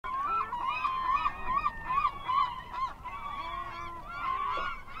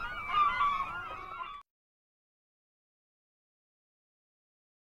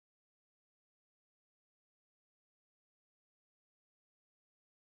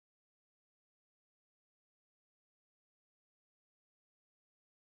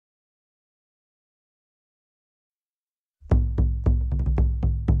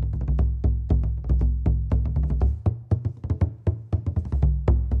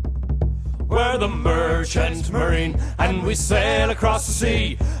We're the merchant marine, and we sail across the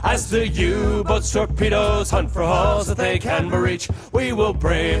sea. As the U-boats, torpedoes hunt for hulls that they can reach, we will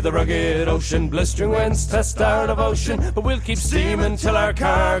brave the rugged ocean, blistering winds test our devotion, but we'll keep steaming till our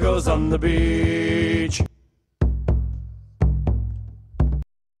cargo's on the beach.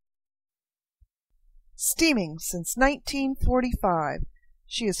 Steaming since 1945,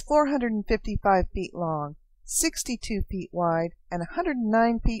 she is 455 feet long, 62 feet wide, and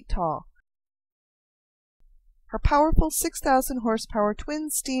 109 feet tall. Her powerful 6,000 horsepower twin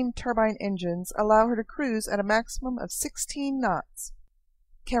steam turbine engines allow her to cruise at a maximum of 16 knots,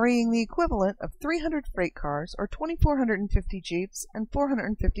 carrying the equivalent of 300 freight cars or 2,450 Jeeps and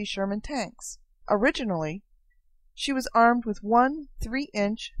 450 Sherman tanks. Originally, she was armed with one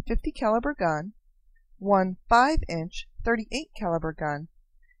 3-inch 50 caliber gun, one 5-inch 38 caliber gun,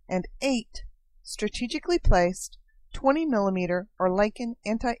 and 8 strategically placed 20 mm or Lykan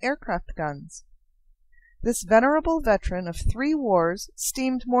anti-aircraft guns. This venerable veteran of 3 wars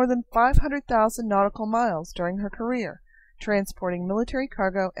steamed more than 500,000 nautical miles during her career, transporting military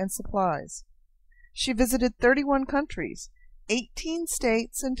cargo and supplies. She visited 31 countries, 18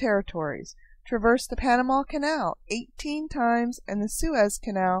 states and territories, traversed the Panama Canal 18 times and the Suez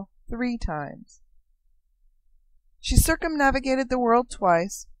Canal 3 times. She circumnavigated the world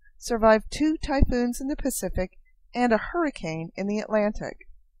twice, survived 2 typhoons in the Pacific and a hurricane in the Atlantic.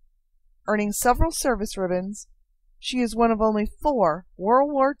 Earning several service ribbons, she is one of only 4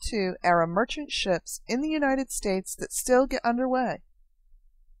 World War II-era merchant ships in the United States that still get underway,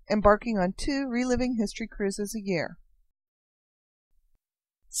 embarking on 2 reliving history cruises a year.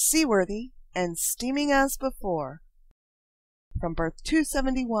 Seaworthy and steaming as before. From berth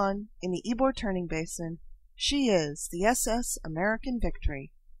 271 in the Ybor Turning Basin, she is the SS American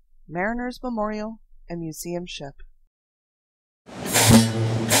Victory, Mariner's Memorial and Museum ship.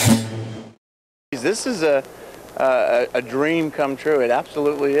 This is a dream come true. It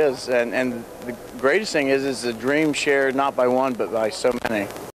absolutely is. And the greatest thing is it's a dream shared not by one but by so many.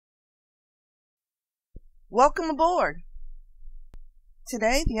 Welcome aboard!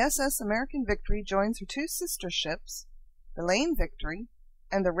 Today, the SS American Victory joins her 2 sister ships, the Lane Victory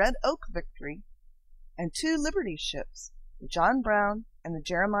and the Red Oak Victory, and 2 Liberty ships, the John Brown and the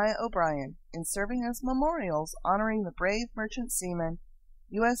Jeremiah O'Brien, in serving as memorials honoring the brave merchant seamen,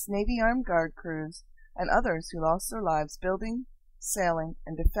 U.S. Navy Armed Guard crews, and others who lost their lives building, sailing,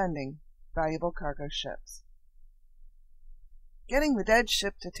 and defending valuable cargo ships. Getting the dead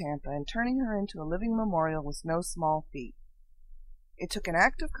ship to Tampa and turning her into a living memorial was no small feat. It took an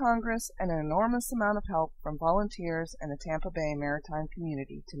act of Congress and an enormous amount of help from volunteers and the Tampa Bay maritime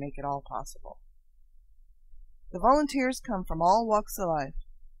community to make it all possible. The volunteers come from all walks of life,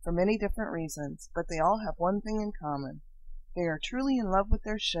 for many different reasons, but they all have one thing in common. They are truly in love with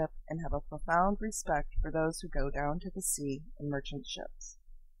their ship and have a profound respect for those who go down to the sea in merchant ships.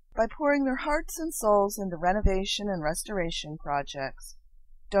 By pouring their hearts and souls into renovation and restoration projects,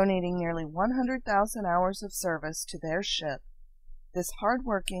 donating nearly 100,000 hours of service to their ship, this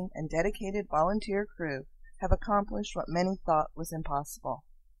hard-working and dedicated volunteer crew have accomplished what many thought was impossible.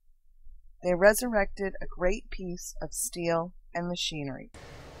 They resurrected a great piece of steel and machinery.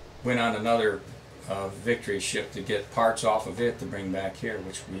 Went on another Victory ship to get parts off of it to bring back here,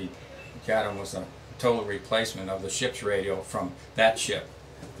 which we got them was a total replacement of the ship's radio from that ship.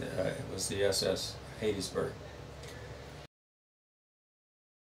 It was the SS Hattiesburg.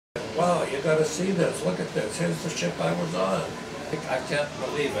 Wow, you gotta see this, look at this, here's the ship I was on. I can't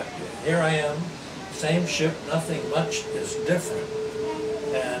believe it. Here I am, same ship, nothing much is different.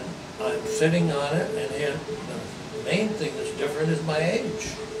 And I'm sitting on it, and here, the main thing that's different is my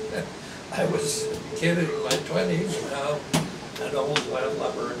age. I was a kid in my 20s, now an old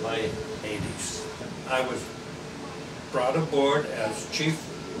landlubber in my 80s. I was brought aboard as chief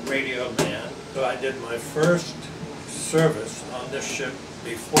radio man, so I did my first service on this ship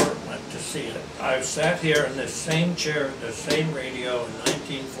before it went to sea. I sat here in this same chair, the same radio in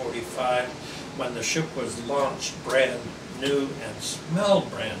 1945 when the ship was launched brand new and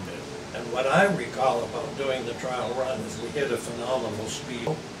smelled brand new. And what I recall about doing the trial run is we hit a phenomenal speed.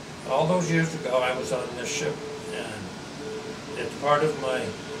 All those years ago I was on this ship, and it's part of my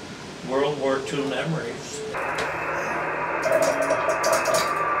World War II memories.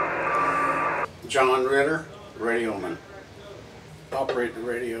 John Ritter, radioman. Operate the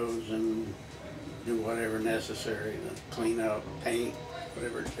radios and do whatever necessary to clean up, paint,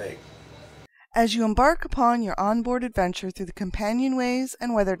 whatever it takes. As you embark upon your onboard adventure through the companionways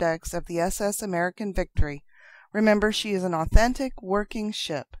and weather decks of the SS American Victory, remember she is an authentic working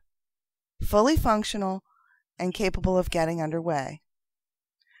ship, fully functional and capable of getting underway.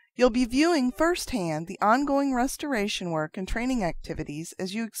 You'll be viewing firsthand the ongoing restoration work and training activities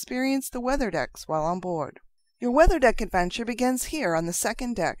as you experience the weather decks while on board. Your weather deck adventure begins here on the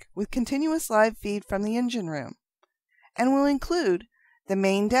second deck with continuous live feed from the engine room, and will include the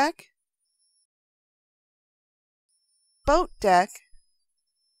main deck, boat deck,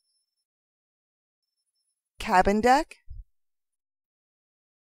 cabin deck,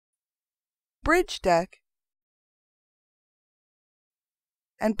 bridge deck,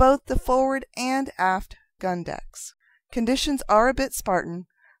 and both the forward and aft gun decks. Conditions are a bit Spartan,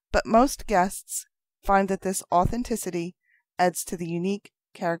 but most guests find that this authenticity adds to the unique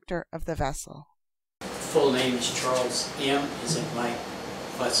character of the vessel. Full name is Charles M. as in Mike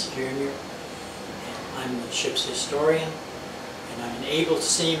Butts Jr. And I'm the ship's historian, and I'm an able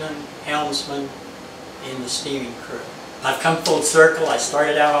seaman, helmsman in the steaming crew. I've come full circle. I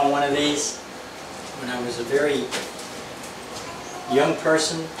started out on one of these when I was a very young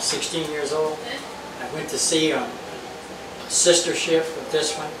person, 16 years old. I went to sea on a sister ship of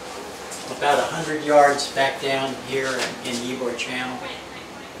this one, about 100 yards back down here in the Ybor Channel.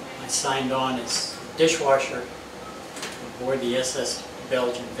 I signed on as dishwasher aboard the SS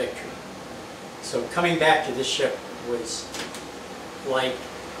Belgian Victory. So coming back to this ship was like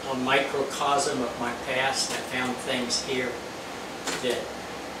a microcosm of my past. I found things here that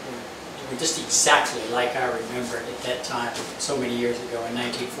were just exactly like I remembered at that time, so many years ago in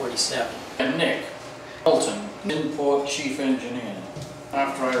 1947. And Nick Bolton, Import Chief Engineer.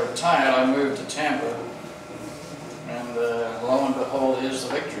 After I retired, I moved to Tampa, and lo and behold, here's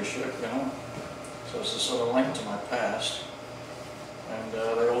the Victory ship, you know. So it's a sort of link to my past. And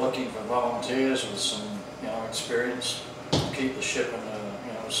they were looking for volunteers with some, you know, experience to keep the ship in a,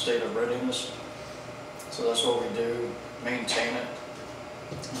 you know, state of readiness. So that's what we do, maintain it.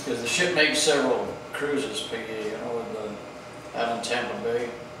 Because the ship makes several cruises per year, you know, out in Tampa Bay,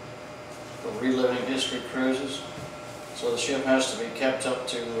 for reliving history cruises. So the ship has to be kept up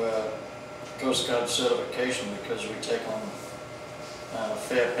to Coast Guard certification because we take on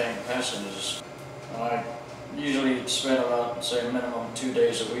fare-paying passengers. I usually spend about, say, minimum 2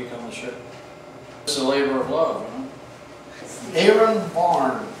 days a week on the ship. It's a labor of love, you know. Aaron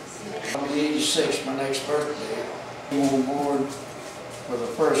Barn, I'll be 86, my next birthday. I'm on board for the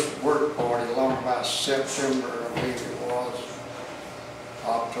first work party along about September, I believe it was,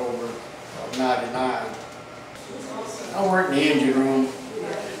 October of '99. I work in the engine room,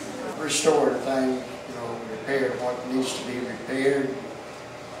 restoring things, you know, repairing what needs to be repaired,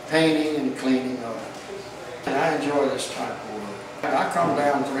 painting and cleaning up. And I enjoy this type of work. I come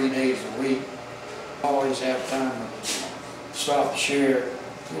down 3 days a week. I always have time to stop and share,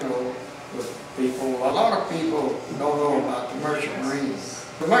 you know, with people. A lot of people don't know about the Merchant Marines.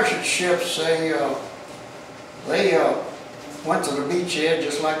 The merchant ships, they went to the beachhead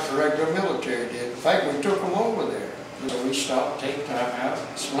just like the regular military did. In fact, we took them over there. So we stopped, take time out,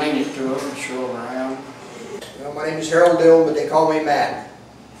 explain it to them, and show them around. Well, my name is Harold Dillon, but they call me Matt.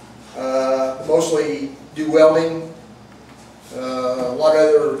 Mostly do welding, a lot of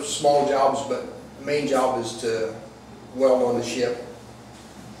other small jobs, but the main job is to weld on the ship.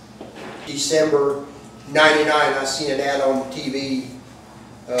 December '99, I seen an ad on TV.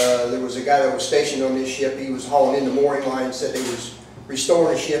 There was a guy that was stationed on this ship. He was hauling in the mooring line, said they was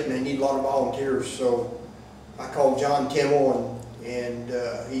restoring a ship and they need a lot of volunteers. So I called John Timmel and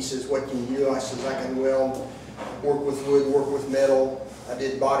he says, "What can you do?" I says, "I can weld, work with wood, work with metal. I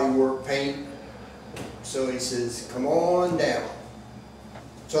did body work, paint." So he says, "Come on down."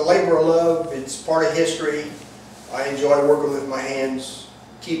 So labor of love, it's part of history. I enjoy working with my hands,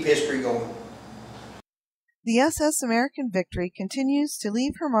 keep history going. The SS American Victory continues to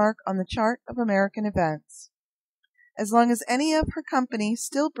leave her mark on the chart of American events. As long as any of her company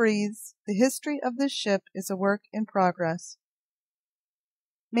still breathes, the history of this ship is a work in progress.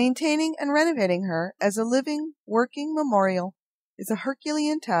 Maintaining and renovating her as a living, working memorial is a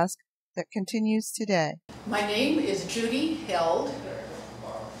Herculean task that continues today. My name is Judy Held.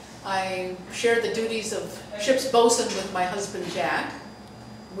 I share the duties of ship's bosun with my husband Jack.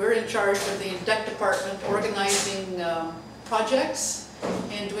 We're in charge of the deck department, organizing projects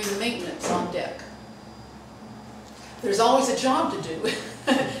and doing maintenance on deck. There's always a job to do.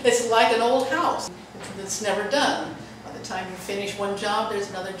 It's like an old house that's never done. By the time you finish one job, there's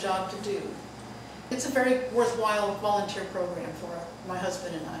another job to do. It's a very worthwhile volunteer program for my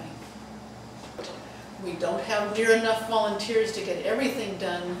husband and I. We don't have near enough volunteers to get everything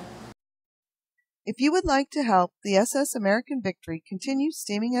done. If you would like to help the SS American Victory continue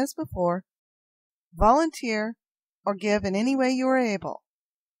steaming as before, volunteer or give in any way you are able.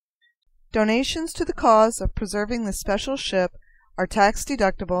 Donations to the cause of preserving this special ship are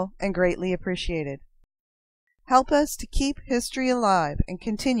tax-deductible and greatly appreciated. Help us to keep history alive and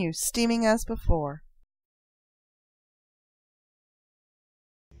continue steaming as before.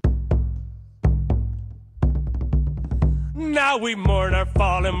 Now we mourn our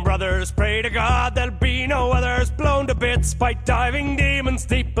fallen brothers, pray to God there'll be no others, blown to bits by diving demons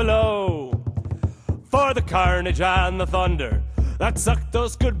deep below. For the carnage and the thunder that sucked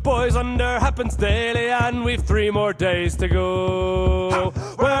those good boys under happens daily, and we've 3 more days to go.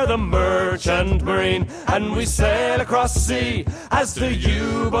 We're the merchant marine, and we sail across the sea as the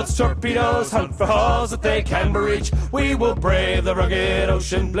U-boats, torpedoes hunt for hulls that they can reach. We will brave the rugged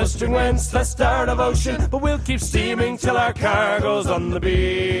ocean, blistering winds, the start of ocean, but we'll keep steaming till our cargo's on the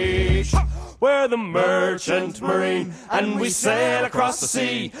beach. We're the merchant marine, and we sail across the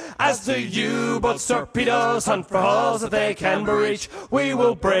sea as the U-boats, torpedoes hunt for hulls that they can reach. We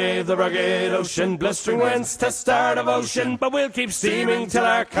will brave the rugged ocean, blistering winds, the start of ocean, but we'll keep steaming till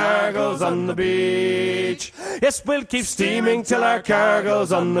our cargo's on the beach. Yes, we'll keep steaming till our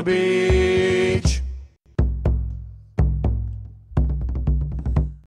cargo's on the beach.